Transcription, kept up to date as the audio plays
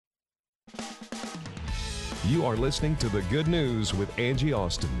You are listening to The Good News with Angie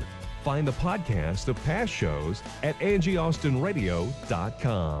Austin. Find the podcast of past shows at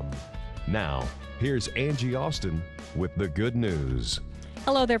angieaustinradio.com. Now, here's Angie Austin with The Good News.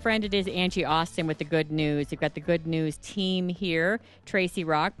 Hello there, friend. It is Angie Austin with the Good News. We've got the Good News team here. Tracy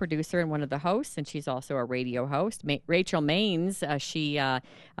Rock, producer and one of the hosts, and she's also a radio host. Rachel Maines, she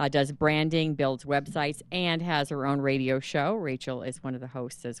does branding, builds websites, and has her own radio show. Rachel is one of the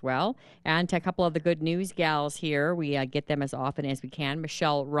hosts as well. And a couple of the Good News gals here. We get them as often as we can.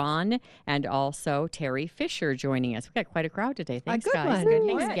 Michelle Ron and also Terry Fisher joining us. We've got quite a crowd today. Thanks, guys. Good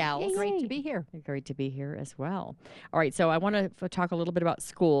Thanks, one. gals. Yay. Great to be here. Great to be here as well. All right, so I want to talk a little bit about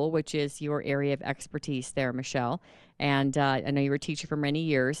school, which is your area of expertise there, Michelle. And I know you were a teacher for many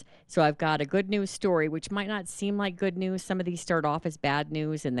years. So I've got a good news story, which might not seem like good news. Some of these start off as bad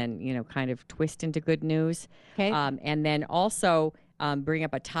news and then, kind of twist into good news. Okay. And then also bring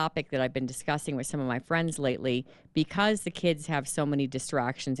up a topic that I've been discussing with some of my friends lately, because the kids have so many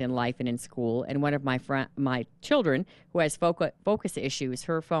distractions in life and in school. And one of my children who has focus issues,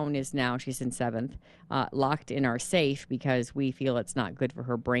 her phone is now, she's in 7th, locked in our safe because we feel it's not good for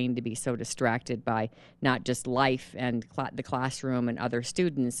her brain to be so distracted by not just life and the classroom and other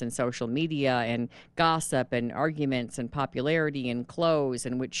students and social media and gossip and arguments and popularity and clothes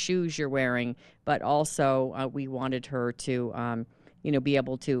and which shoes you're wearing, but also we wanted her to be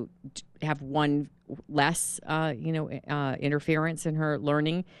able to have one less, interference in her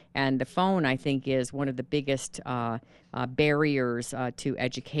learning. And the phone, I think, is one of the biggest barriers to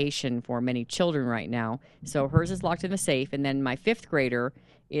education for many children right now. So hers is locked in the safe. And then my 5th grader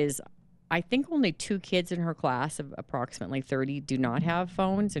is, I think, only 2 kids in her class of approximately 30 do not have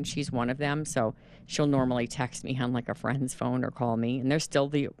phones, and she's one of them. So she'll normally text me on like a friend's phone or call me, and there's still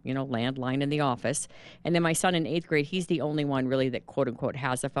the landline in the office. And then my son in 8th grade, he's the only one really that quote unquote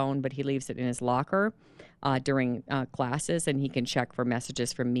has a phone, but he leaves it in his locker during classes, and he can check for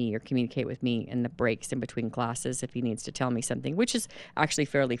messages from me or communicate with me in the breaks in between classes if he needs to tell me something, which is actually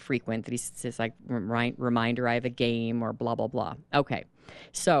fairly frequent. That he says like reminder I have a game or blah blah blah. Okay,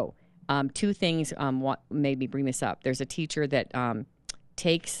 so. 2 things what made me bring this up. There's a teacher that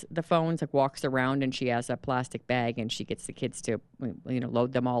takes the phones, like walks around, and she has a plastic bag, and she gets the kids to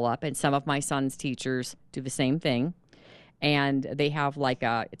load them all up. And some of my son's teachers do the same thing. And they have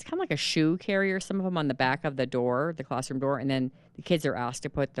it's kind of like a shoe carrier, some of them on the back of the door, the classroom door, and then the kids are asked to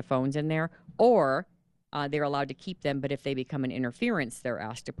put the phones in there. Or they're allowed to keep them, but if they become an interference, they're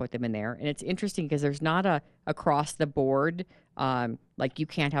asked to put them in there. And it's interesting because there's not a across the board, like you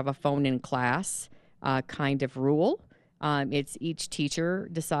can't have a phone in class kind of rule. It's each teacher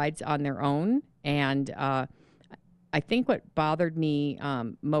decides on their own. And I think what bothered me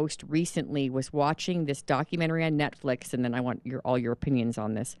most recently was watching this documentary on Netflix, and then I want all your opinions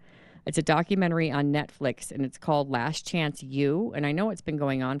on this. It's a documentary on Netflix, and it's called Last Chance U. And I know it's been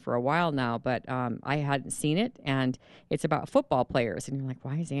going on for a while now, but I hadn't seen it. And it's about football players. And you're like,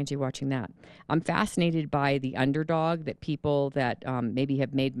 why is Angie watching that? I'm fascinated by the underdog, that people that maybe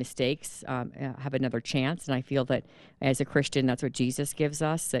have made mistakes have another chance. And I feel that as a Christian, that's what Jesus gives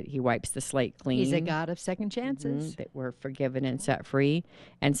us, that he wipes the slate clean. He's a God of second chances. That we're forgiven and set free.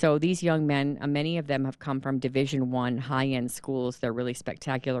 And so these young men, many of them have come from Division I high-end schools. They're really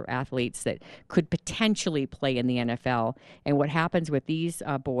spectacular athletes that could potentially play in the NFL. And what happens with these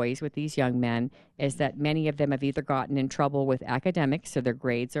boys, with these young men, is that many of them have either gotten in trouble with academics, so their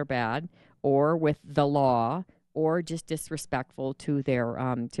grades are bad, or with the law, or just disrespectful to their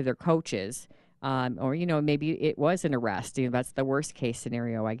coaches. Or, maybe it was an arrest. That's the worst case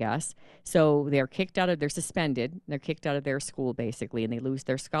scenario, I guess. So they're suspended. They're kicked out of their school, basically, and they lose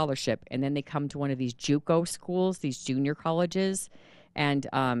their scholarship. And then they come to one of these JUCO schools, these junior colleges. And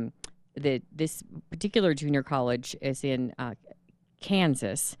this particular junior college is in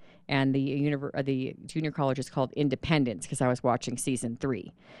Kansas, and the junior college is called Independence, because I was watching season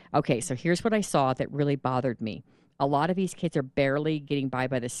 3. Okay, so here's what I saw that really bothered me. A lot of these kids are barely getting by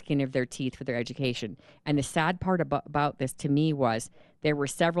the skin of their teeth for their education. And the sad part about this to me was there were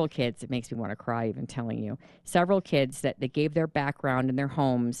several kids, it makes me want to cry even telling you, several kids that they gave their background and their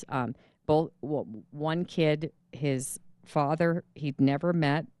homes. One kid, his father he'd never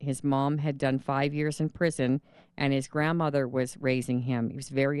met. His mom had done 5 years in prison, and his grandmother was raising him. He was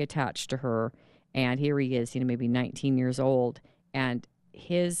very attached to her, and here he is, maybe 19 years old, and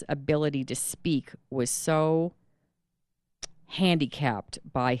his ability to speak was so handicapped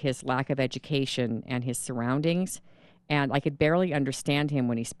by his lack of education and his surroundings, and I could barely understand him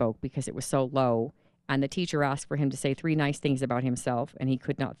when he spoke because it was so low. And the teacher asked for him to say 3 nice things about himself, and he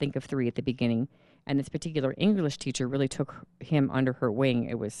could not think of 3 at the beginning. And this particular English teacher really took him under her wing.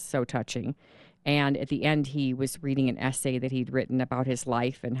 It was so touching. And at the end, he was reading an essay that he'd written about his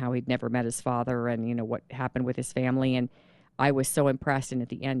life and how he'd never met his father and, what happened with his family. And I was so impressed. And at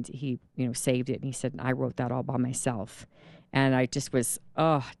the end, he, saved it. And he said, I wrote that all by myself. And I just was,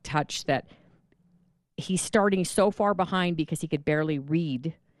 touched that he's starting so far behind because he could barely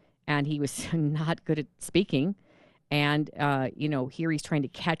read and he was not good at speaking. And, here he's trying to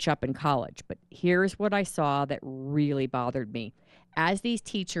catch up in college. But here's what I saw that really bothered me. As these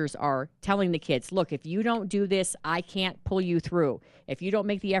teachers are telling the kids, look, if you don't do this, I can't pull you through. If you don't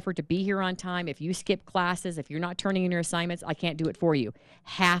make the effort to be here on time, if you skip classes, if you're not turning in your assignments, I can't do it for you.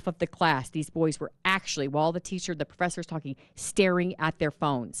 Half of the class, these boys were actually, while the professor's talking, staring at their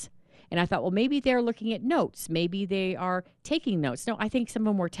phones. And I thought, well, maybe they're looking at notes. Maybe they are taking notes. No, I think some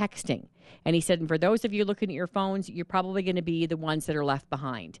of them were texting. And he said, and for those of you looking at your phones, you're probably going to be the ones that are left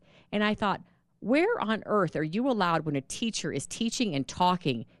behind. And I thought, where on earth are you allowed when a teacher is teaching and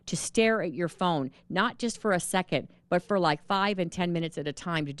talking to stare at your phone, not just for a second, but for like 5 and 10 minutes at a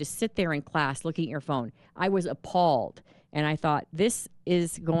time to just sit there in class looking at your phone? I was appalled. And I thought, this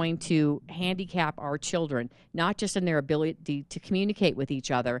is going to handicap our children, not just in their ability to communicate with each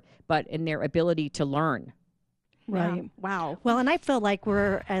other, but in their ability to learn. Right. Yeah. Wow. Well, and I feel like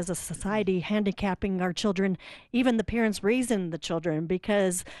we're, as a society, handicapping our children, even the parents raising the children,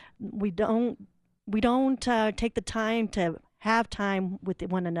 because we don't take the time to have time with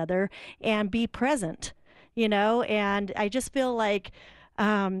one another and be present, and I just feel like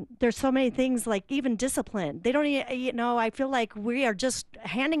there's so many things, like even discipline. They don't, I feel like we are just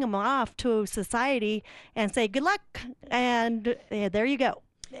handing them off to society and say, good luck. And there you go.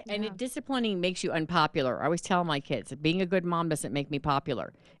 And disciplining makes you unpopular. I always tell my kids, being a good mom doesn't make me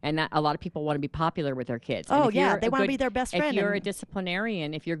popular. And a lot of people want to be popular with their kids. Oh, yeah. They want to be their best friend. If you're a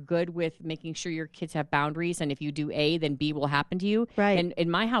disciplinarian, if you're good with making sure your kids have boundaries, and if you do A, then B will happen to you. Right. And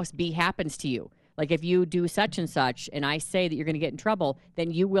in my house, B happens to you. Like if you do such and such, and I say that you're going to get in trouble,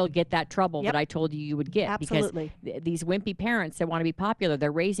 then you will get that trouble that I told you would get. Absolutely. Because these wimpy parents that want to be popular,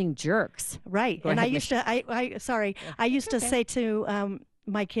 they're raising jerks. Right. And I used to, I used to say to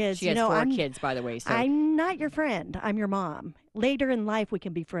my kids, she has 4 kids, by the way. So I'm not your friend. I'm your mom. Later in life, we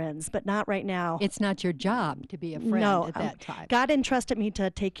can be friends, but not right now. It's not your job to be a friend at that time. God entrusted me to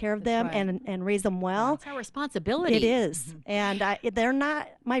take care of them and raise them well. It's our responsibility. It is. And they're not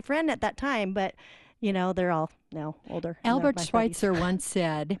my friend at that time, but, they're all now older. Albert Schweitzer once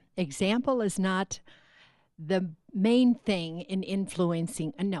said, example is not the main thing in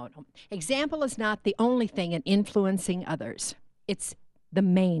influencing. Example is not the only thing in influencing others. It's the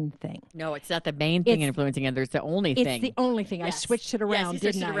main thing. No, it's not the main thing in influencing others. The only thing. It's the only thing. Yes. I switched it around,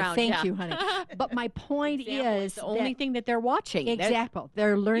 didn't I? Thank you, honey. But my point is, the only thing that they're watching. Exactly.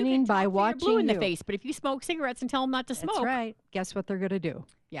 They're learning by watching blue in the face. But if you smoke cigarettes and tell them not to smoke, that's right. Guess what they're going to do?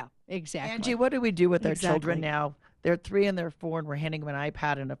 Yeah, exactly. Angie, what do we do with our children now? They're 3 and they're 4, and we're handing them an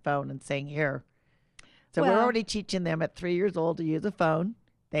iPad and a phone and saying, "Here." So we're already teaching them at 3 years old to use a phone.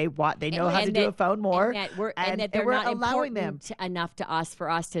 They know how to do a phone more, and that they're not allowing them enough to us for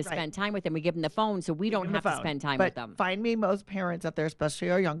us to spend time with them. We give them the phone, so we don't have to spend time with them. Find me most parents out there, especially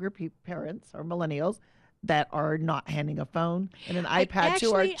our younger parents or millennials, that are not handing a phone and an iPad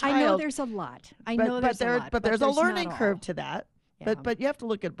to our child. I know there's a lot. But there's a learning curve to that. Yeah. But you have to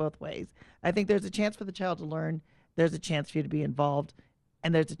look at both ways. I think there's a chance for the child to learn. There's a chance for you to be involved,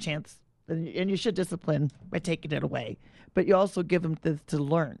 and there's a chance, and you should discipline by taking it away. But you also give them to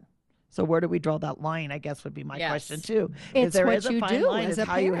learn. So where do we draw that line, I guess, would be my question, too. It's what you do as a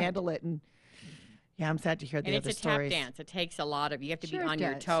how parent. you handle it. And yeah, I'm sad to hear the other stories. And it's a tap dance. It takes a lot of, you have to be on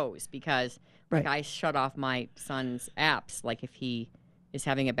your toes because I shut off my son's apps. Like if he is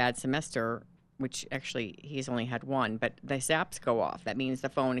having a bad semester, which actually he's only had one, but the apps go off. That means the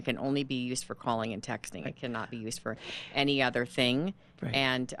phone can only be used for calling and texting. It cannot be used for any other thing. Right.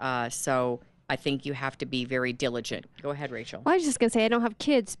 And so I think you have to be very diligent. Go ahead, Rachel. Well, I was just going to say, I don't have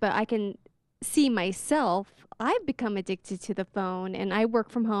kids, but I can see myself. I've become addicted to the phone, and I work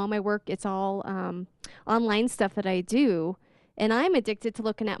from home. It's all online stuff that I do, and I'm addicted to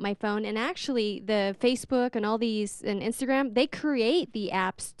looking at my phone. And actually, the Facebook and all these, and Instagram, they create the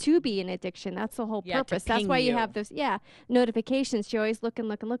apps to be an addiction. That's the whole purpose. That's why you have those, notifications. You're always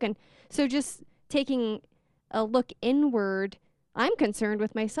looking. So just taking a look inward, I'm concerned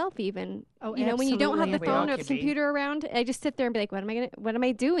with myself even. Oh, when you don't have the phone or the could be. computer around, I just sit there and be like, what am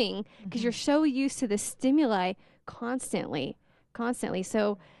I doing? Because you're so used to the stimuli constantly.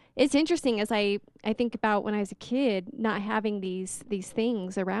 So it's interesting as I think about when I was a kid, not having these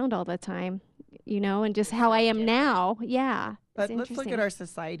things around all the time. and just how I am now. Yeah. But it's let's look interesting. at our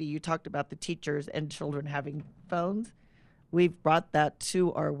society. You talked about the teachers and children having phones. We've brought that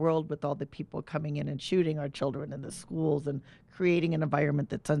to our world with all the people coming in and shooting our children in the schools and creating an environment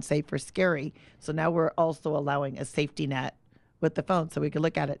that's unsafe or scary. So now we're also allowing a safety net with the phone. So we can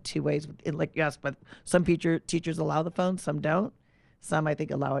look at it two ways. Like you asked, but some teachers allow the phone, some don't. Some, I think,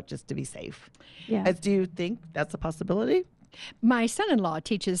 allow it just to be safe. Yeah. Do you think that's a possibility? My son-in-law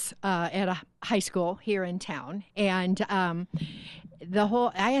teaches at a high school here in town, and I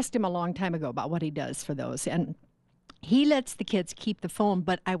asked him a long time ago about what he does for those, and he lets the kids keep the phone,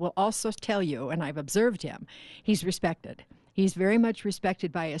 but I will also tell you, and I've observed him, he's respected. He's very much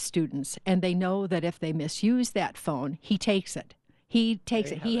respected by his students, and they know that if they misuse that phone, he takes it. He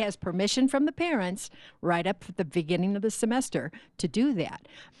takes it. He has permission from the parents right up at the beginning of the semester to do that.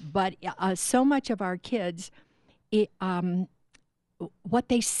 But so much of our kids, what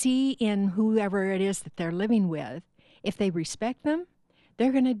they see in whoever it is that they're living with, if they respect them,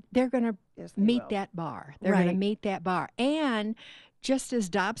 they're gonna meet that bar. They're gonna meet that bar. And just as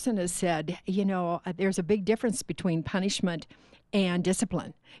Dobson has said, there's a big difference between punishment and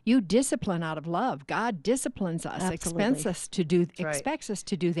discipline. You discipline out of love. God disciplines us, expects us to do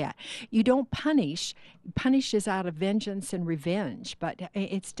that. You don't punish. Punish is out of vengeance and revenge, but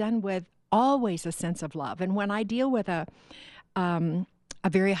it's done with always a sense of love. And when I deal with a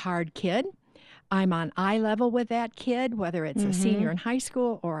very hard kid, I'm on eye level with that kid, whether it's a senior in high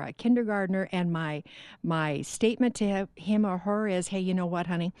school or a kindergartner, and my statement to him or her is, hey, you know what,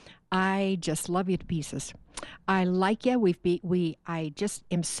 honey? I just love you to pieces. I like you. I just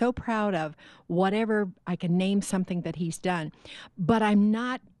am so proud of whatever I can name something that he's done, but I'm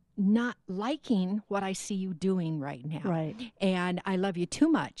not liking what I see you doing right now. Right. And I love you too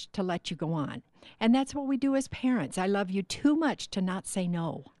much to let you go on. And that's what we do as parents. I love you too much to not say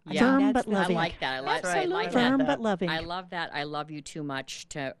no. Yeah. Firm but I loving. like that. I like that. Firm but loving. I love that. I love you too much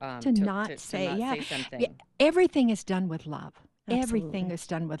to not say something. Yeah, everything is done with love. Absolutely. Everything is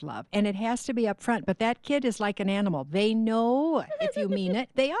done with love. And it has to be up front. But that kid is like an animal. They know if you mean it.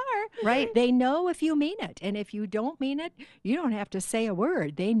 They are. Right. They know if you mean it. And if you don't mean it, you don't have to say a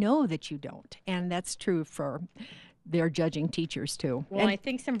word. They know that you don't. And that's true for their judging teachers, too. Well, I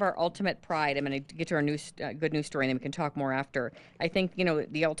think some of our ultimate pride, I'm going to get to our good news story, and then we can talk more after. I think,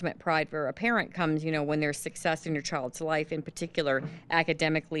 the ultimate pride for a parent comes, when there's success in your child's life, in particular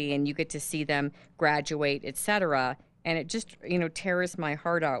academically, and you get to see them graduate, et cetera. And it just, tears my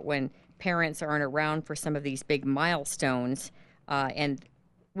heart out when parents aren't around for some of these big milestones. And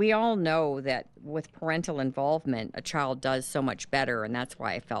we all know that with parental involvement, a child does so much better. And that's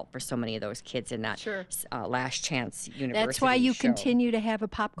why I felt for so many of those kids in that Last Chance University That's why you show. continue to have a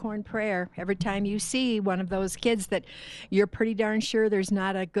popcorn prayer every time you see one of those kids that you're pretty darn sure there's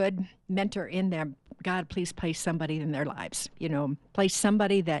not a good mentor in them. God, please place somebody in their lives. Place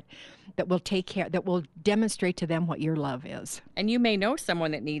somebody that will take care, that will demonstrate to them what your love is. And you may know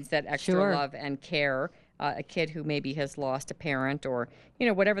someone that needs that extra Sure. love and care. A kid who maybe has lost a parent or,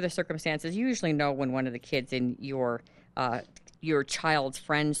 whatever the circumstances. You usually know when one of the kids in your child's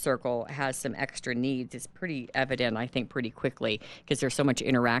friend circle has some extra needs. It's pretty evident, I think, pretty quickly because there's so much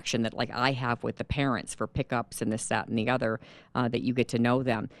interaction that like I have with the parents for pickups and this, that, and the other that you get to know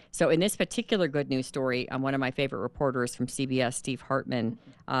them. So in this particular good news story, one of my favorite reporters from CBS, Steve Hartman,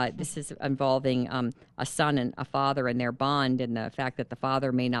 this is involving a son and a father and their bond and the fact that the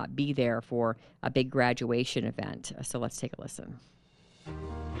father may not be there for a big graduation event. So let's take a listen.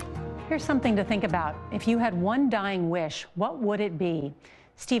 Here's something to think about. If you had one dying wish, what would it be?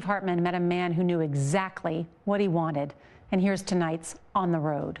 Steve Hartman met a man who knew exactly what he wanted. And here's tonight's On the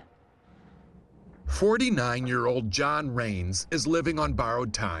Road. 49-year-old John Raines is living on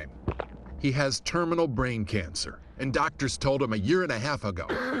borrowed time. He has terminal brain cancer, and doctors told him a year and a half ago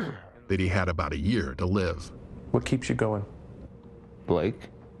that he had about a year to live. What keeps you going? Blake.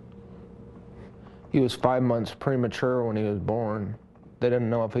 He was 5 months premature when he was born. They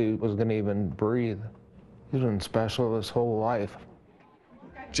didn't know if he was going to even breathe. He's been special his whole life.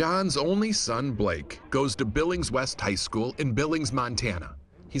 John's only son, Blake, goes to Billings West High School in Billings, Montana.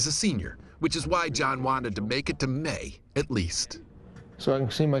 He's a senior, which is why John wanted to make it to May, at least. So I can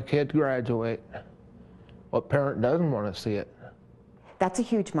see my kid graduate. What parent doesn't want to see it? That's a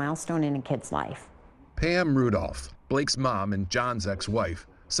huge milestone in a kid's life. Pam Rudolph, Blake's mom and John's ex-wife,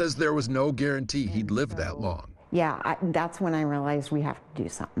 says there was no guarantee he'd live that long. Yeah, that's when I realized we have to do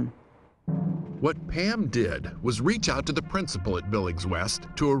something. What Pam did was reach out to the principal at Billings West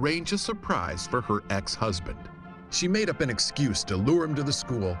to arrange a surprise for her ex-husband. She made up an excuse to lure him to the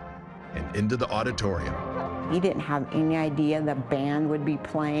school and into the auditorium. He didn't have any idea the band would be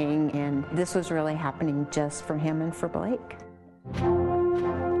playing, and this was really happening just for him and for Blake.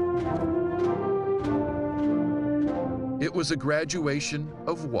 It was a graduation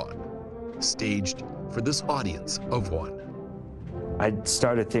of one, staged for this audience of one. I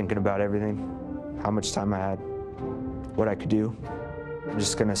started thinking about everything, how much time I had, what I could do. I'm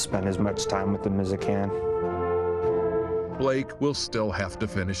just gonna spend as much time with them as I can. Blake will still have to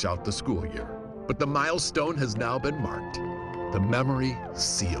finish out the school year, but the milestone has now been marked, the memory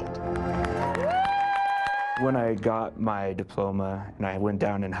sealed. When I got my diploma and I went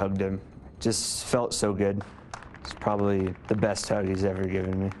down and hugged him, just felt so good. It's probably the best hug he's ever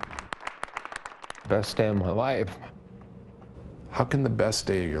given me. Best day of my life. How can the best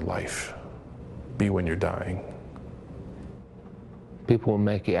day of your life be when you're dying? People will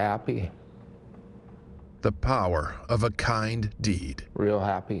make you happy. The power of a kind deed Real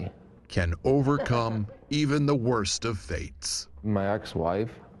happy. can overcome even the worst of fates. My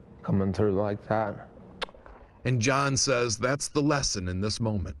ex-wife coming through like that. And John says that's the lesson in this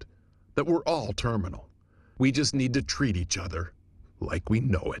moment, that we're all terminal. We just need to treat each other like we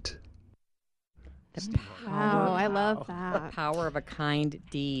know it. Wow, I love The that. power of a kind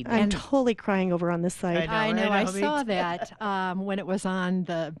deed. I'm totally crying over on this side. I know. right? I saw that when it was on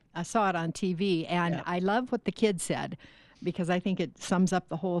I saw it on TV, and Yeah. I love what the kid said because I think it sums up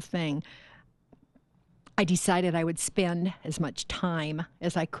the whole thing. I decided I would spend as much time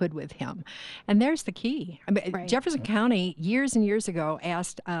as I could with him. And there's the key. I mean, Right. Jefferson County, years and years ago,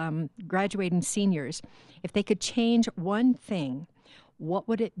 asked graduating seniors if they could change one thing, what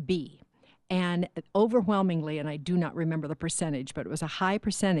would it be? And overwhelmingly, and I do not remember the percentage, but it was a high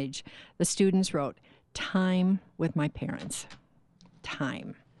percentage, the students wrote, time with my parents.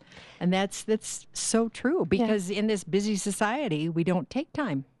 Time. And that's so true because in this busy society, we don't take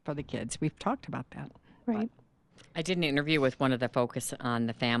time for the kids. We've talked about that. Right. I did an interview with one of the Focus on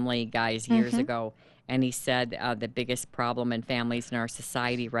the Family guys years ago, and he said the biggest problem in families in our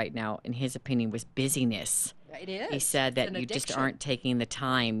society right now, in his opinion, was busyness. It is. He said that you just aren't taking the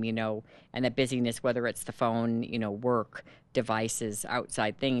time, and the busyness, whether it's the phone, work, devices,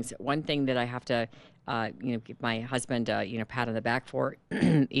 outside things. One thing that I have to, give my husband, pat on the back for,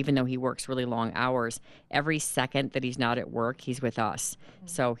 even though he works really long hours, every second that he's not at work, he's with us.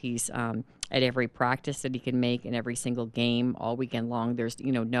 So he's at every practice that he can make and every single game all weekend long. There's,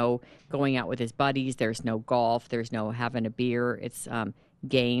 no going out with his buddies. There's no golf. There's no having a beer. It's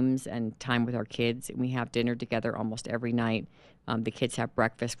games and time with our kids. And we have dinner together almost every night. The kids have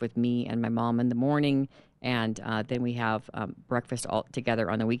breakfast with me and my mom in the morning. And then we have breakfast all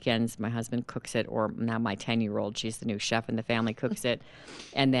together on the weekends. My husband cooks it, or now my 10-year-old, she's the new chef in the family, cooks it.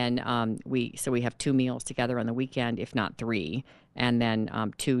 And then we have 2 meals together on the weekend, if not 3. And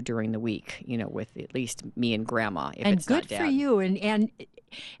then 2 during the week, with at least me and Grandma. If And it's good not Dad. for you. And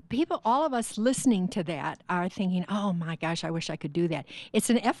people, all of us listening to that are thinking, oh my gosh, I wish I could do that. It's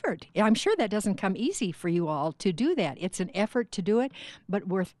an effort. I'm sure that doesn't come easy for you all to do that. It's an effort to do it, but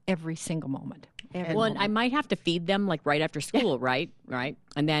worth every single moment. Well, and I might have to feed them like right after school, right?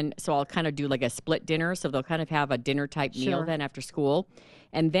 And then, so I'll kind of do like a split dinner. So they'll kind of have a dinner type meal Sure. then after school.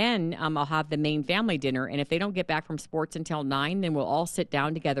 And then I'll have the main family dinner. And if they don't get back from sports until 9, then we'll all sit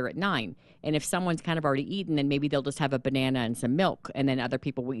down together at 9. And if someone's kind of already eaten, then maybe they'll just have a banana and some milk. And then other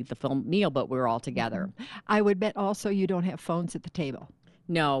people will eat the full meal, but we're all together. I would bet also you don't have phones at the table.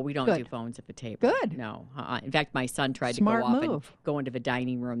 No, we don't Good. do phones at the table. Good. No. In fact, my son tried Smart to go off move. and go into the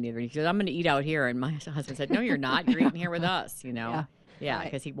dining room the other day. He said, I'm going to eat out here. And my husband said, no, you're not. You're eating here with us, Yeah,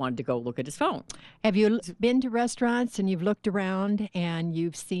 because he wanted to go look at his phone. Have you been to restaurants and you've looked around and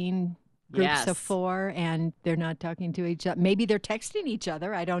you've seen groups Yes. of 4 and they're not talking to each other? Maybe they're texting each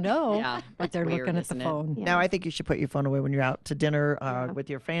other. I don't know. Yeah, But that's they're weird, looking at the isn't it? phone. Now, I think you should put your phone away when you're out to dinner with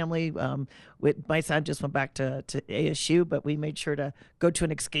your family. With my son just went back to ASU, but we made sure to go to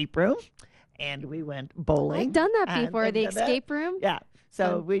an escape room, and we went bowling. I've done that and- before, and the done that. escape room. Yeah.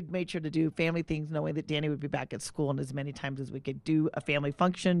 So we made sure to do family things, knowing that Danny would be back at school, and as many times as we could do a family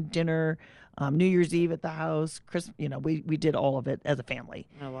function, dinner, New Year's Eve at the house, Christmas. We did all of it as a family.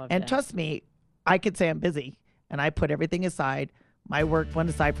 I love And that. trust me, I could say I'm busy, and I put everything aside. My work went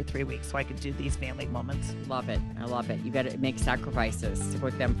aside for 3 weeks so I could do these family moments. Love it. I love it. You got to make sacrifices to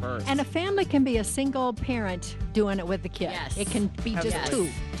put them first. And a family can be a single parent doing it with the kid. Yes. It can be just Yes. 2.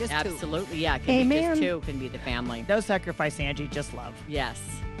 Just 2. Absolutely. Yeah. It can be Amen. just 2 can be the family. No sacrifice, Angie, just love. Yes.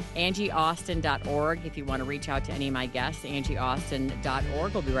 AngieAustin.org if you want to reach out to any of my guests.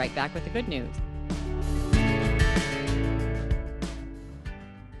 AngieAustin.org. We'll be right back with the good news.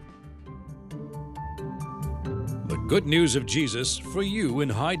 The good news of Jesus for you in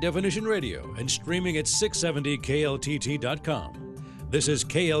high-definition radio and streaming at 670kltt.com. This is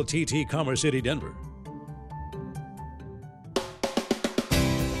KLTT Commerce City, Denver.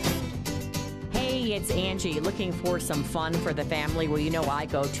 Hey, it's Angie. Looking for some fun for the family? Well, you know I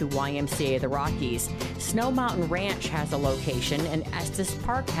go to YMCA of the Rockies. Snow Mountain Ranch has a location, and Estes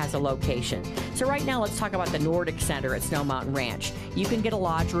Park has a location. So right now, let's talk about the Nordic Center at Snow Mountain Ranch. You can get a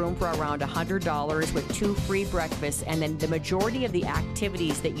lodge room for around $100 with 2 free breakfasts, and then the majority of the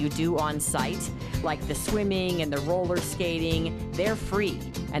activities that you do on site, like the swimming and the roller skating, they're free.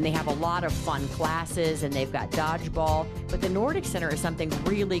 And they have a lot of fun classes, and they've got dodgeball. But the Nordic Center is something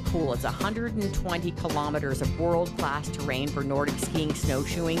really cool. It's 120 kilometers of world-class terrain for Nordic skiing,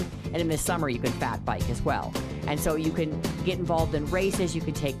 snowshoeing, and in the summer you can fat bike as well. And so you can get involved in races, you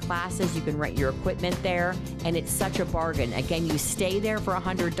can take classes, you can rent your equipment there, and it's such a bargain. Again, you stay there for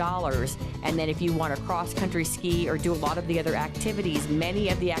 $100, and then if you want to cross-country ski or do a lot of the other activities, many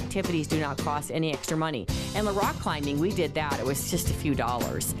of the activities do not cost any extra money. And the rock climbing, we did that. It was just a few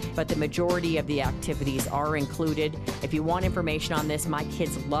dollars, but the majority of the activities are included. If you want information on this, my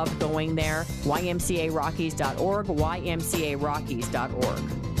kids love going there. YMCARockies.org, YMCARockies.org.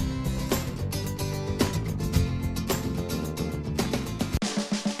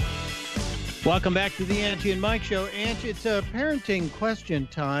 Welcome back to the Angie and Mike Show. Angie, it's a parenting question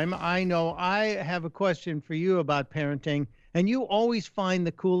time. I know I have a question for you about parenting, and you always find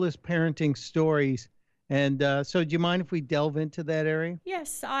the coolest parenting stories. And so do you mind if we delve into that area?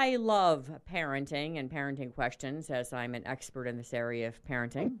 Yes, I love parenting and parenting questions, as I'm an expert in this area of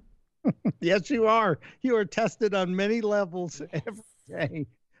parenting. Yes, you are. You are tested on many levels every day.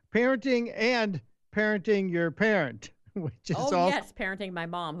 Parenting and parenting your parent. Which is yes, parenting my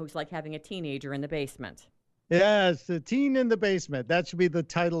mom, who's like having a teenager in the basement. Yes, the teen in the basement. That should be the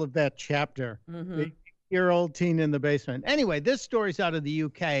title of that chapter. Mm-hmm. The 8-year-old teen in the basement. Anyway, this story's out of the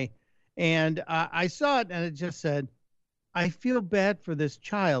UK, and I saw it, and it just said, I feel bad for this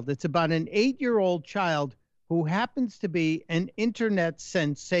child. It's about an 8-year-old child who happens to be an internet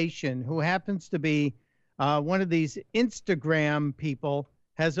sensation, who happens to be one of these Instagram people,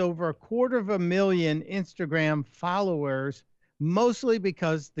 has over 250,000 Instagram followers, mostly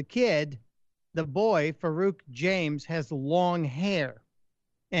because the kid, the boy, Farouk James, has long hair.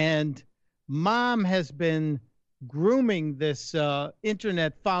 And mom has been grooming this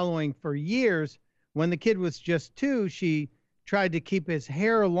internet following for years. When the kid was just 2, she tried to keep his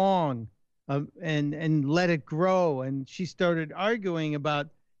hair long and let it grow. And she started arguing about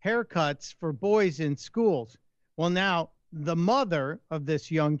haircuts for boys in schools. Well, now, the mother of this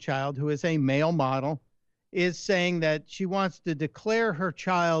young child, who is a male model, is saying that she wants to declare her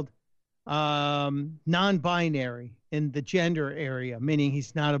child non-binary in the gender area, meaning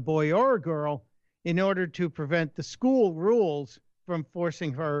he's not a boy or a girl, in order to prevent the school rules from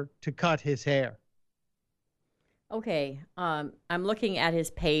forcing her to cut his hair. Okay, I'm looking at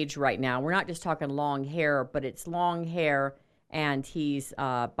his page right now. We're not just talking long hair, but it's long hair, and he's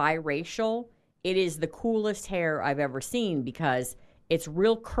biracial. It is the coolest hair I've ever seen because it's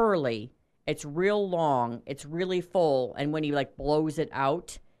real curly, it's real long, it's really full, and when he like blows it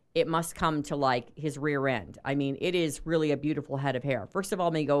out, it must come to like his rear end. I mean, it is really a beautiful head of hair. First of all,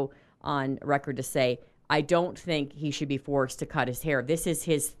 let me go on record to say, I don't think he should be forced to cut his hair. This is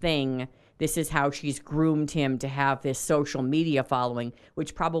his thing. This is how she's groomed him to have this social media following,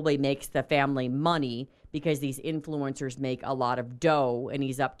 which probably makes the family money because these influencers make a lot of dough, and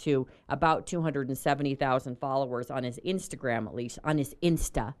he's up to about 270,000 followers on his Instagram, at least, on his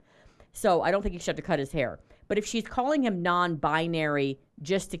Insta. So I don't think he should have to cut his hair. But if she's calling him non-binary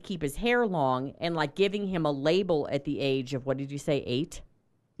just to keep his hair long and like giving him a label at the age of, what did you say, 8?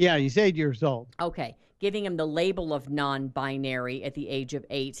 Yeah, he's 8 years old. Okay, giving him the label of non-binary at the age of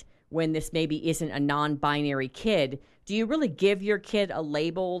 8 when this maybe isn't a non-binary kid, do you really give your kid a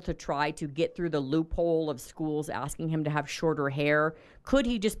label to try to get through the loophole of schools asking him to have shorter hair? Could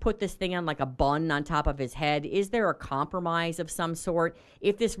he just put this thing on like a bun on top of his head? Is there a compromise of some sort?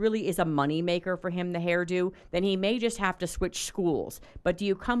 If this really is a moneymaker for him, the hairdo, then he may just have to switch schools. But do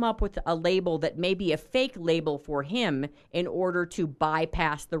you come up with a label that may be a fake label for him in order to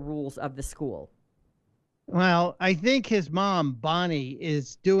bypass the rules of the school? Well, I think his mom, Bonnie,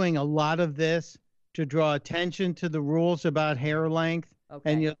 is doing a lot of this to draw attention to the rules about hair length.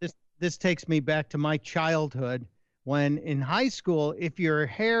 Okay. And this takes me back to my childhood when in high school, if your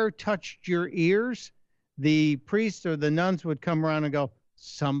hair touched your ears, the priest or the nuns would come around and go,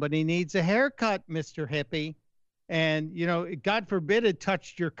 somebody needs a haircut, Mr. Hippie. And, God forbid it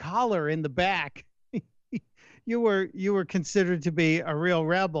touched your collar in the back. You were considered to be a real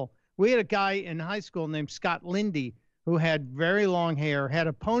rebel. We had a guy in high school named Scott Lindy who had very long hair, had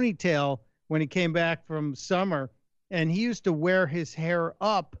a ponytail when he came back from summer, and he used to wear his hair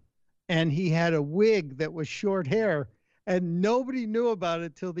up, and he had a wig that was short hair, and nobody knew about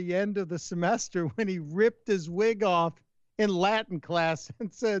it till the end of the semester when he ripped his wig off in Latin class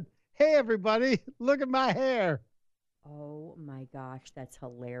and said, "Hey, everybody, look at my hair." Oh my gosh, that's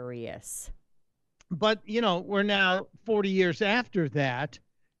hilarious. But, we're now 40 years after that,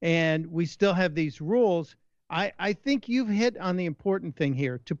 and we still have these rules. I think you've hit on the important thing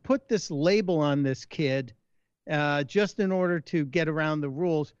here. To put this label on this kid just in order to get around the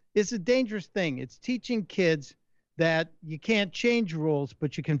rules is a dangerous thing. It's teaching kids that you can't change rules,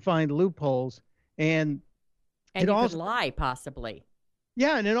 but you can find loopholes. And you could lie, possibly.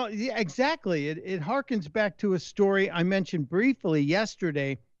 Yeah, and yeah, exactly. It harkens back to a story I mentioned briefly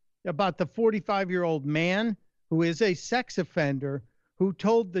yesterday about the 45-year-old man who is a sex offender who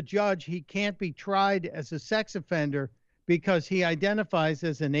told the judge he can't be tried as a sex offender because he identifies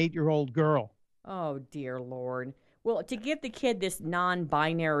as an 8-year-old girl. Oh, dear Lord. Well, to give the kid this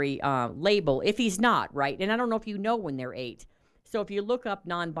non-binary label, if he's not, right? And I don't know if you know when they're 8. So if you look up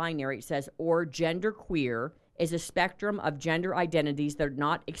non-binary, it says, or genderqueer is a spectrum of gender identities that are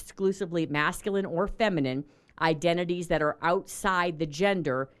not exclusively masculine or feminine, identities that are outside the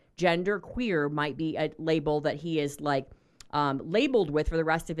gender. Genderqueer might be a label that he is labeled with for the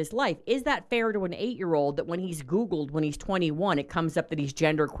rest of his life. Is that fair to an 8-year-old that when he's Googled when he's 21, it comes up that he's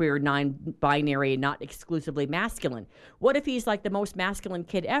genderqueer, non-binary, and not exclusively masculine? What if he's like the most masculine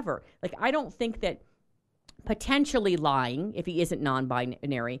kid ever? I don't think that potentially lying, if he isn't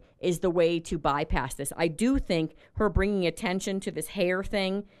non-binary, is the way to bypass this. I do think her bringing attention to this hair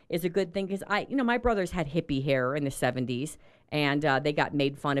thing is a good thing because my brothers had hippie hair in the 70s, and they got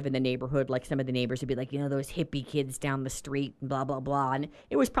made fun of in the neighborhood. Like some of the neighbors would be like, those hippie kids down the street, blah, blah, blah. And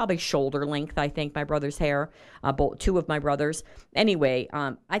it was probably shoulder length, I think, my brother's hair, two of my brothers. Anyway,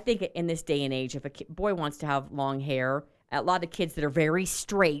 I think in this day and age, if a boy wants to have long hair, a lot of kids that are very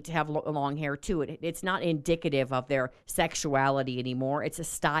straight have long hair too. It's not indicative of their sexuality anymore. It's a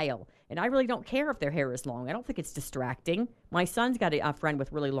style. And I really don't care if their hair is long. I don't think it's distracting. My son's got a friend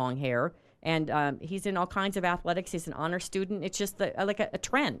with really long hair, and he's in all kinds of athletics. He's an honor student. It's just like a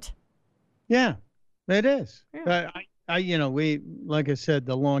trend. Yeah, it is. Yeah. We, like I said,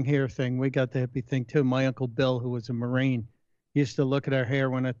 the long hair thing, we got the hippie thing too. My Uncle Bill, who was a Marine, used to look at our hair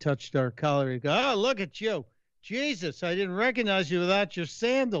when it touched our collar. He'd go, "Oh, look at you. Jesus, I didn't recognize you without your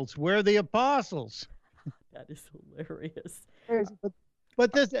sandals. We're the apostles." That is hilarious.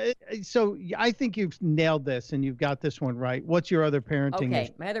 But this, so I think you've nailed this and you've got this one right. What's your other parenting?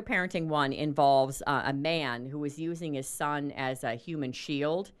 Okay, my other parenting one involves a man who was using his son as a human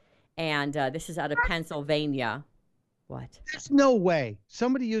shield, and this is out of Pennsylvania. What? There's no way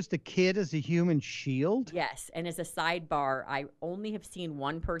somebody used a kid as a human shield. Yes, and as a sidebar, I only have seen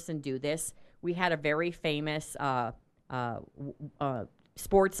one person do this. We had a very famous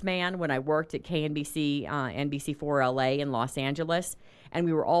sportsman when I worked at KNBC, NBC4 LA in Los Angeles, and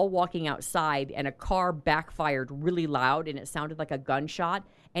we were all walking outside, and a car backfired really loud, and it sounded like a gunshot,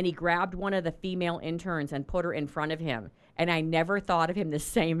 and he grabbed one of the female interns and put her in front of him, and I never thought of him the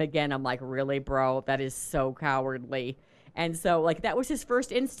same again. I'm like, really, bro? That is so cowardly. And so, that was his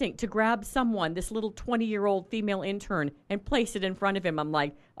first instinct, to grab someone, this little 20-year-old female intern, and place it in front of him. I'm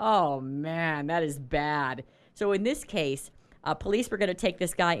like, oh, man, that is bad. So in this case, police were going to take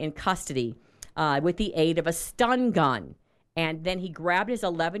this guy in custody with the aid of a stun gun. And then he grabbed his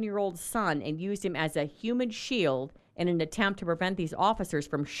 11-year-old son and used him as a human shield in an attempt to prevent these officers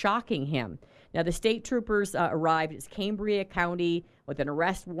from shocking him. Now, the state troopers arrived at Cambria County with an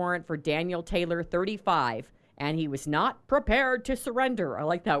arrest warrant for Daniel Taylor, 35, and he was not prepared to surrender. I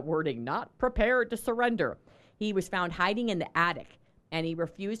like that wording, not prepared to surrender. He was found hiding in the attic, and he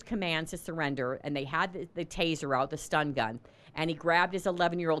refused commands to surrender, and they had the taser out, the stun gun, and he grabbed his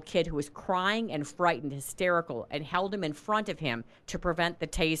 11-year-old kid who was crying and frightened, hysterical, and held him in front of him to prevent the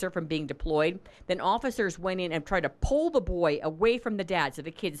taser from being deployed. Then officers went in and tried to pull the boy away from the dad, so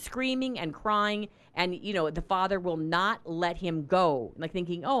the kid's screaming and crying, and, the father will not let him go,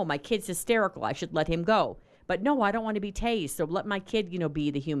 thinking, oh, my kid's hysterical, I should let him go. But no, I don't want to be tased, so let my kid,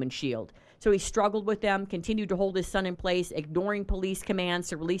 be the human shield. So he struggled with them, continued to hold his son in place, ignoring police commands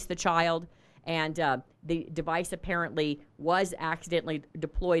to release the child. And the device apparently was accidentally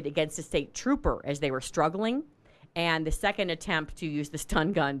deployed against a state trooper as they were struggling. And the second attempt to use the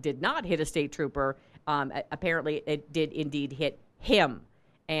stun gun did not hit a state trooper. Apparently, it did indeed hit him.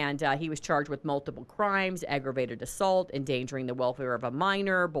 And he was charged with multiple crimes, aggravated assault, endangering the welfare of a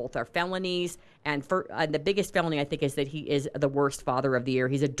minor. Both are felonies. And the biggest felony, I think, is that he is the worst father of the year.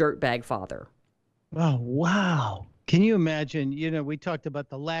 He's a dirtbag father. Oh, wow. Can you imagine? We talked about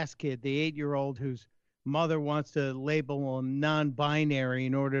the last kid, the 8-year-old whose mother wants to label him non-binary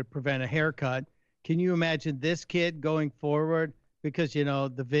in order to prevent a haircut. Can you imagine this kid going forward? Because,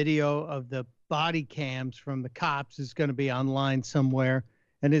 the video of the body cams from the cops is going to be online somewhere.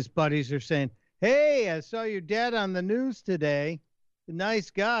 And his buddies are saying, hey, I saw your dad on the news today. Nice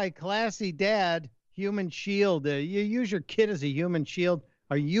guy, classy dad, human shield. You use your kid as a human shield.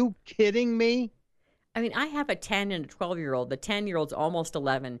 Are you kidding me? I mean, I have a 10 and a 12-year-old. The 10-year-old's almost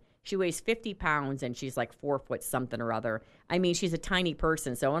 11. She weighs 50 pounds and she's like 4 foot something or other. I mean, she's a tiny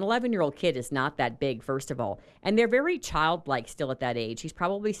person. So an 11-year-old kid is not that big, first of all. And they're very childlike still at that age. He's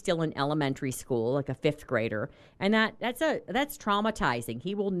probably still in elementary school, like a 5th grader. And that's traumatizing.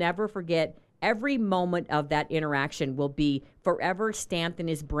 He will never forget. Every moment of that interaction will be forever stamped in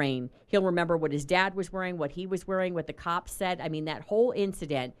his brain. He'll remember what his dad was wearing, what he was wearing, what the cops said. I mean, that whole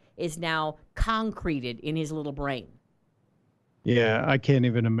incident is now concreted in his little brain. Yeah, I can't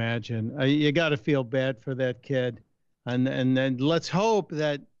even imagine. You got to feel bad for that kid. And then let's hope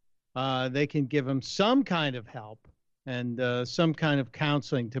that they can give him some kind of help and some kind of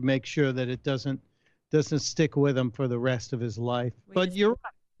counseling to make sure that it doesn't stick with him for the rest of his life. But you're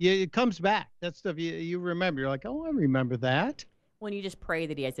right. Yeah, it comes back. That stuff you remember. You're like, oh, I remember that. When you just pray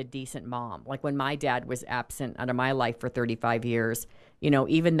that he has a decent mom. Like when my dad was absent out of my life for 35 years,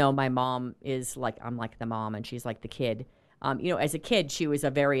 even though my mom is like, I'm like the mom and she's like the kid. As a kid, she was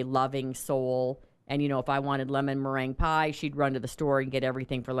a very loving soul. And, if I wanted lemon meringue pie, she'd run to the store and get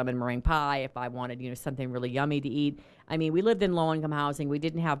everything for lemon meringue pie. If I wanted, something really yummy to eat. I mean, we lived in low-income housing. We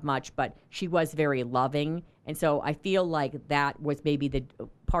didn't have much, but she was very loving. And so I feel like that was maybe the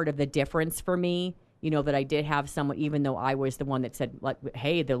part of the difference for me, that I did have someone, even though I was the one that said, like,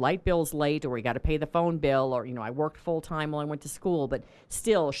 hey, the light bill's late, or we got to pay the phone bill, or, I worked full-time while I went to school. But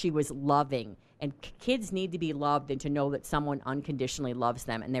still, she was loving. And kids need to be loved and to know that someone unconditionally loves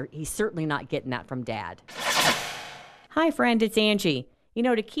them. And he's certainly not getting that from Dad. Hi, friend. It's Angie.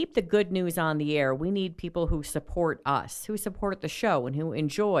 To keep the good news on the air, we need people who support us, who support the show, and who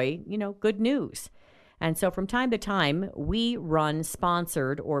enjoy, good news. And so from time to time, we run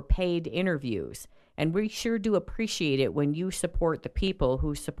sponsored or paid interviews. And we sure do appreciate it when you support the people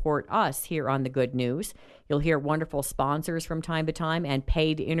who support us here on The Good News. You'll hear wonderful sponsors from time to time and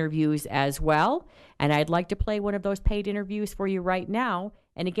paid interviews as well. And I'd like to play one of those paid interviews for you right now.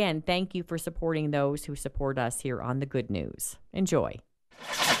 And again, thank you for supporting those who support us here on The Good News. Enjoy.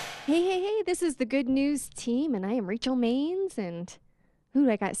 Hey, this is The Good News team, and I am Rachel Maines, and who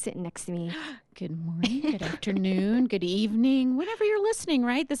do I got sitting next to me? Good morning, good afternoon, good evening, whenever you're listening,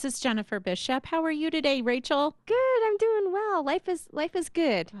 right? This is Jennifer Bishop. How are you today, Rachel? Good, I'm doing well. Life is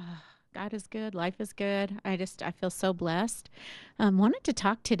good. God is good. Life is good. I feel so blessed. Wanted to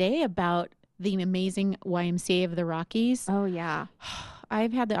talk today about the amazing YMCA of the Rockies. Oh, yeah.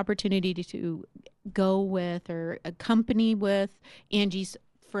 I've had the opportunity to go with or accompany with Angie's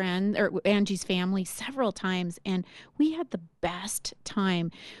friend or Angie's family several times, and we had the best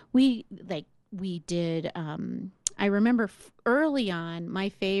time. We did I remember early on, my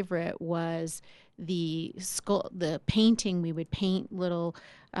favorite was the painting. We would paint little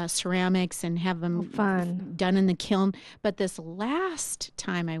ceramics and have them fun done in the kiln. But this last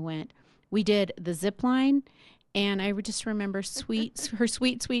time I went, we did the zip line. And I would just remember her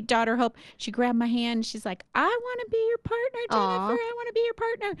sweet daughter, Hope. She grabbed my hand. And she's like, I want to be your partner, Jennifer. I want to be your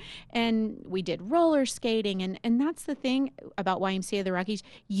partner. And we did roller skating. And that's the thing about YMCA of the Rockies.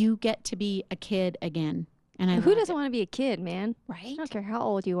 You get to be a kid again. And who doesn't want to be a kid, man? Right? I don't care how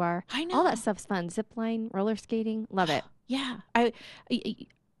old you are. I know. All that stuff's fun. Zip line, roller skating. Love it. Yeah.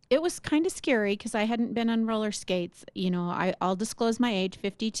 It was kind of scary because I hadn't been on roller skates. I'll disclose my age,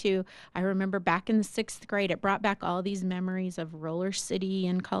 52. I remember back in the 6th grade, it brought back all these memories of Roller City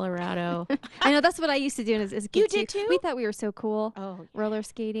in Colorado. I know, that's what I used to do as a kid. You did too? We thought we were so cool. Oh, yeah. Roller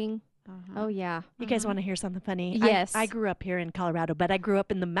skating. Uh-huh. Oh, yeah. You guys want to hear something funny? Yes. I grew up here in Colorado, but I grew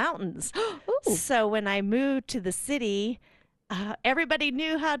up in the mountains. So when I moved to the city, everybody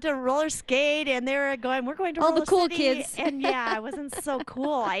knew how to roller skate, and they were going, we're going to all Roller the cool City. kids. And yeah, I wasn't so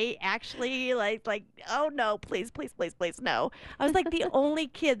cool. I actually like, oh no, please, no. I was like the only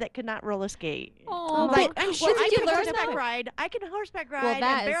kid that could not roller skate. Oh, like, I'm sure I you can learned horseback that. ride. I can horseback ride Well,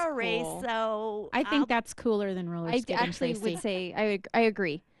 that and barrel is race. cool. So I think that's cooler than roller skating. I actually Tracy. would say I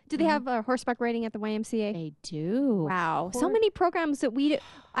agree. Do they have horseback riding at the YMCA? They do. Wow. So many programs that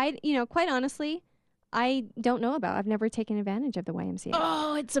quite honestly, I don't know about. I've never taken advantage of the YMCA.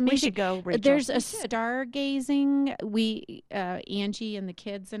 Oh, it's amazing. We should go, Rachel. There's a stargazing. Angie and the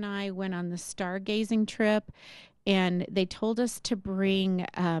kids and I went on the stargazing trip, and they told us to bring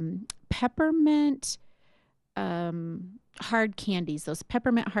peppermint hard candies, those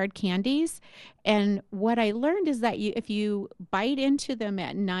peppermint hard candies. And what I learned is that if you bite into them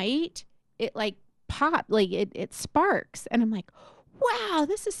at night, it like it sparks. And I'm like, wow,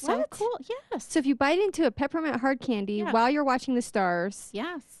 this is so cool. Yes. So if you bite into a peppermint hard candy while you're watching the stars.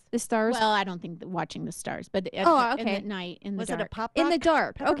 Yes. The stars. Well, I don't think watching the stars, but okay. in the night, in the dark. Was it a pop rock? In the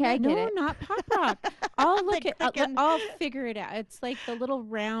dark. Peppermint? Okay, I get No, it. not pop rock. I'll figure it out. It's like the little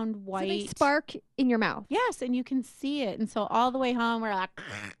round white. So they spark in your mouth. Yes, and you can see it. And so all the way home, we're like,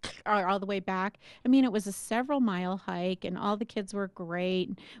 or all the way back. I mean, it was a several-mile hike, and all the kids were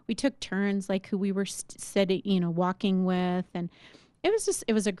great. We took turns, like who we were sitting, walking with, and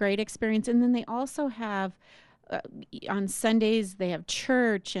it was a great experience. And then they also have. On Sundays they have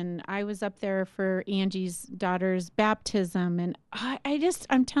church, and I was up there for Angie's daughter's baptism, and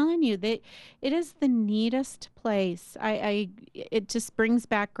I'm telling you that it is the neatest place. It just brings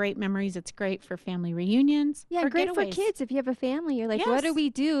back great memories. It's great for family reunions. Yeah, great getaways. for kids. If you have a family, you're like, what do we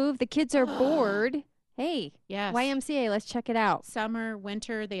do if the kids are bored? Hey, yes. YMCA, let's check it out. Summer,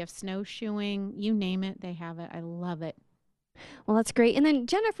 winter, they have snowshoeing, you name it, they have it. I love it. Well, that's great. And then,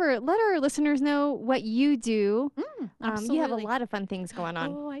 Jennifer, let our listeners know what you do. Absolutely. You have a lot of fun things going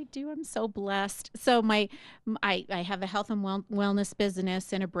on. Oh, I do. I'm so blessed. So I have a health and wellness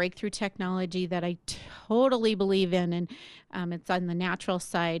business and a breakthrough technology that I totally believe in, and it's on the natural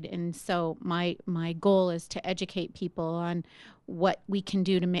side. And so my goal is to educate people on what we can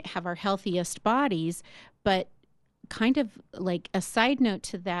do to have our healthiest bodies, but kind of like a side note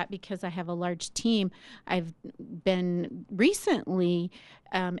to that, because I have a large team, I've been recently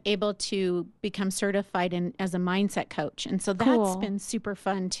able to become certified as a mindset coach. And so that's been super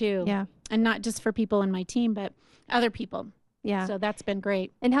fun too. Yeah. And not just for people in my team, but other people. Yeah. So that's been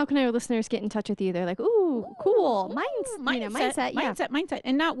great. And how can our listeners get in touch with you? They're like, ooh, cool. Mindset. Mindset.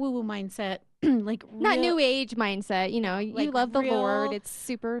 And not woo-woo mindset. Like not new age mindset. You love the Lord. It's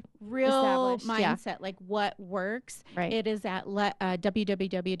super real established. mindset, like what works. Right. It is at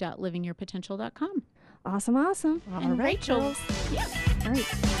www.livingyourpotential.com. Awesome. All And right, Rachel. girls. Yeah. All right.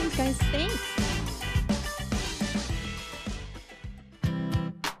 Thanks, guys. Thanks.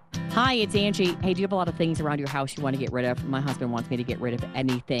 Hi, it's Angie. Hey, do you have a lot of things around your house you want to get rid of? My husband wants me to get rid of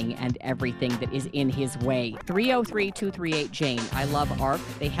anything and everything that is in his way. 303-238-JANE. I love ARC.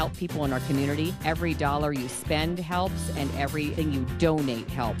 They help people in our community. Every dollar you spend helps, and everything you donate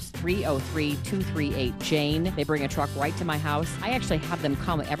helps. 303-238-JANE. They bring a truck right to my house. I actually have them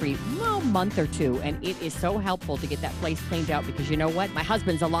come every month or two, and it is so helpful to get that place cleaned out, because you know what? My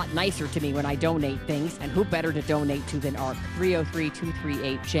husband's a lot nicer to me when I donate things, and who better to donate to than ARC?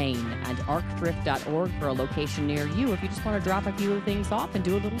 303-238-JANE. And arcthrift.org for a location near you if you just want to drop a few things off and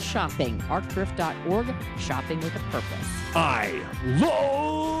do a little shopping. Arcthrift.org, shopping with a purpose. I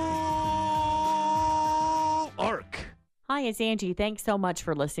love ARC. Hi, it's Angie. Thanks so much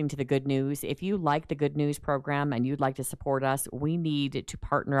for listening to The Good News. If you like The Good News program and you'd like to support us, we need to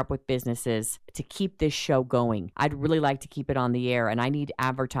partner up with businesses to keep this show going. I'd really like to keep it on the air, and I need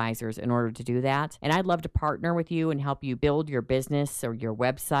advertisers in order to do that. And I'd love to partner with you and help you build your business or your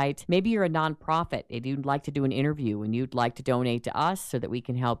website. Maybe you're a nonprofit and you'd like to do an interview and you'd like to donate to us so that we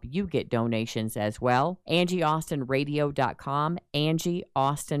can help you get donations as well. AngieAustinRadio.com,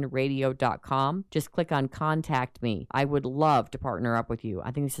 AngieAustinRadio.com. Just click on Contact Me. I would love to partner up with you.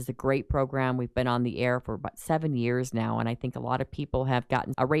 I think this is a great program. We've been on the air for about 7 years now, and I think a lot of people have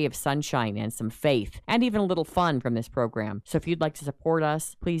gotten a ray of sunshine and some faith and even a little fun from this program. So if you'd like to support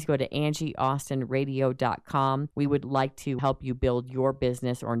us, please go to AngieAustinRadio.com. We would like to help you build your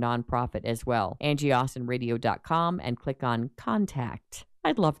business or nonprofit as well. AngieAustinRadio.com and click on Contact.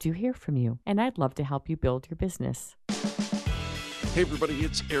 I'd love to hear from you, and I'd love to help you build your business. Hey everybody,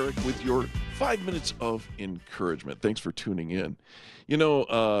 it's Eric with your 5 minutes of encouragement. Thanks for tuning in.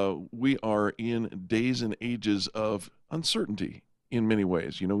 We are in days and ages of uncertainty in many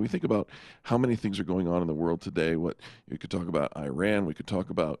ways. We think about how many things are going on in the world today. We could talk about Iran. We could talk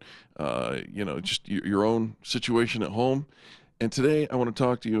about, just your own situation at home. And today I want to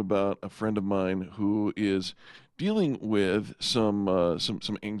talk to you about a friend of mine who is dealing with some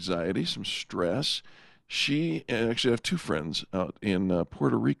anxiety, some stress. She actually have two friends out in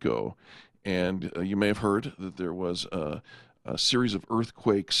Puerto Rico, and you may have heard that there was a series of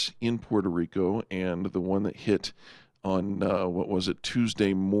earthquakes in Puerto Rico, and the one that hit on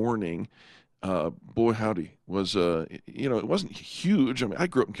Tuesday morning. Boy howdy, was it wasn't huge. I mean, I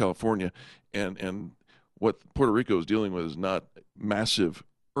grew up in California, and what Puerto Rico is dealing with is not massive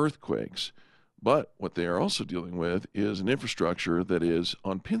earthquakes, but what they are also dealing with is an infrastructure that is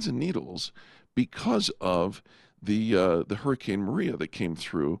on pins and needles because of the Hurricane Maria that came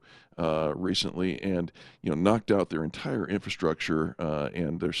through recently, and knocked out their entire infrastructure,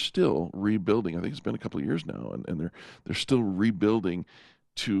 and they're still rebuilding. I think it's been a couple of years now, and they're still rebuilding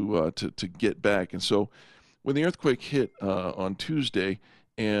to get back. And so, when the earthquake hit on Tuesday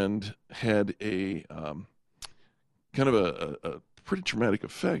and had a kind of a pretty traumatic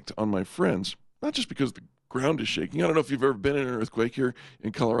effect on my friends, not just because the ground is shaking. I don't know if you've ever been in an earthquake here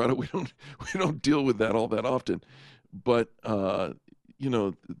in Colorado. We don't deal with that all that often, but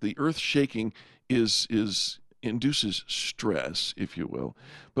the earth shaking induces stress, if you will.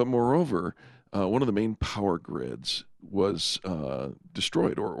 But moreover, one of the main power grids was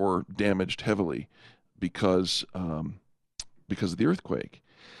destroyed or damaged heavily because of the earthquake.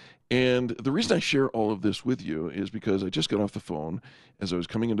 And the reason I share all of this with you is because I just got off the phone as I was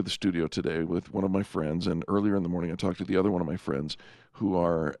coming into the studio today with one of my friends, and earlier in the morning I talked to the other one of my friends who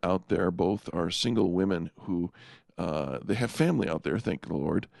are out there. Both are single women who they have family out there, thank the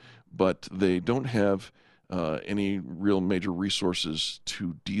Lord, but they don't have any real major resources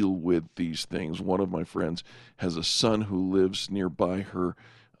to deal with these things. One of my friends has a son who lives nearby her.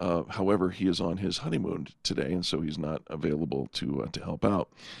 However, he is on his honeymoon today, and so he's not available to help out.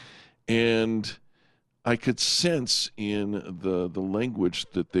 And I could sense in the language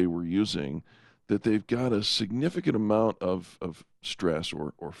that they were using that they've got a significant amount of stress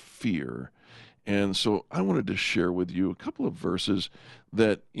or fear. And so I wanted to share with you a couple of verses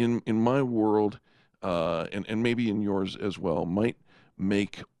that in my world, and maybe in yours as well, might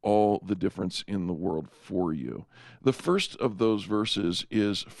make all the difference in the world for you. The first of those verses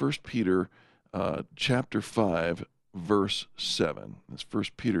is 1 Peter chapter 5, verse 7. That's 1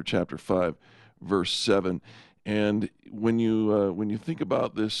 Peter chapter 5, verse 7. And when you think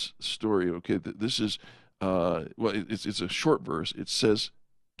about this story, okay, this is it's a short verse. It says,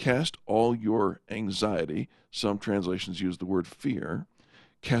 "Cast all your anxiety." Some translations use the word fear.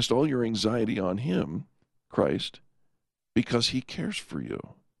 Cast all your anxiety on him, Christ, because he cares for you.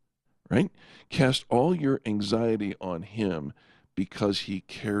 Right? Cast all your anxiety on him because he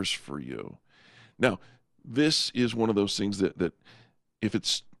cares for you. Now, this is one of those things that if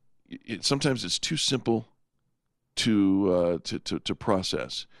sometimes it's too simple to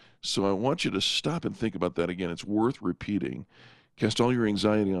process. So I want you to stop and think about that again. It's worth repeating. Cast all your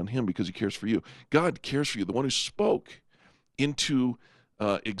anxiety on him because he cares for you. God cares for you. The one who spoke into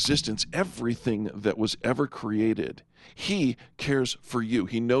existence everything that was ever created. He cares for you.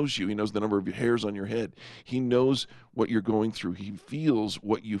 He knows you. He knows the number of hairs on your head. He knows what you're going through. He feels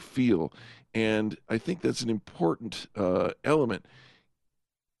what you feel. And I think that's an important element.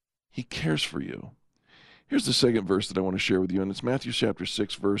 He cares for you. Here's the second verse that I want to share with you, and it's Matthew chapter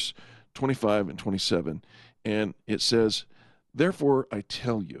 6, verse 25 and 27. And it says, "Therefore I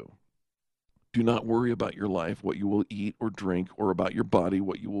tell you, do not worry about your life, what you will eat or drink, or about your body,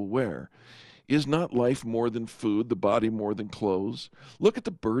 what you will wear. Is not life more than food, the body more than clothes? Look at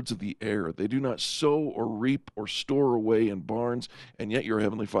the birds of the air. They do not sow or reap or store away in barns, and yet your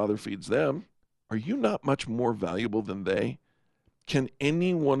heavenly Father feeds them. Are you not much more valuable than they? Can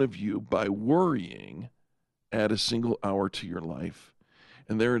any one of you, by worrying, add a single hour to your life?"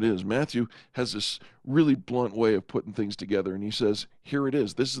 And there it is. Matthew has this really blunt way of putting things together, and he says, here it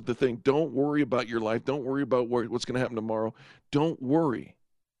is. This is the thing. Don't worry about your life. Don't worry about what's going to happen tomorrow. Don't worry,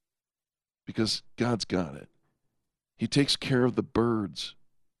 because God's got it. He takes care of the birds.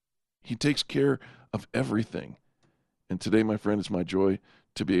 He takes care of everything. And today, my friend, it's my joy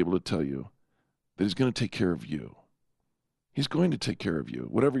to be able to tell you that he's going to take care of you. He's going to take care of you.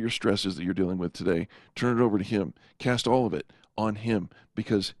 Whatever your stress is that you're dealing with today, turn it over to him. Cast all of it on him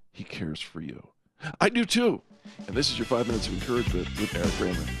because he cares for you. I do too. And this is your 5 minutes of encouragement with Eric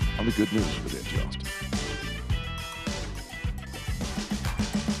Kramer on the Good News with Angie Austin.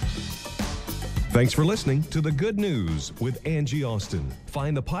 Thanks for listening to The Good News with Angie Austin.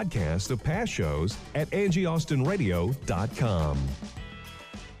 Find the podcast of past shows at angieaustinradio.com.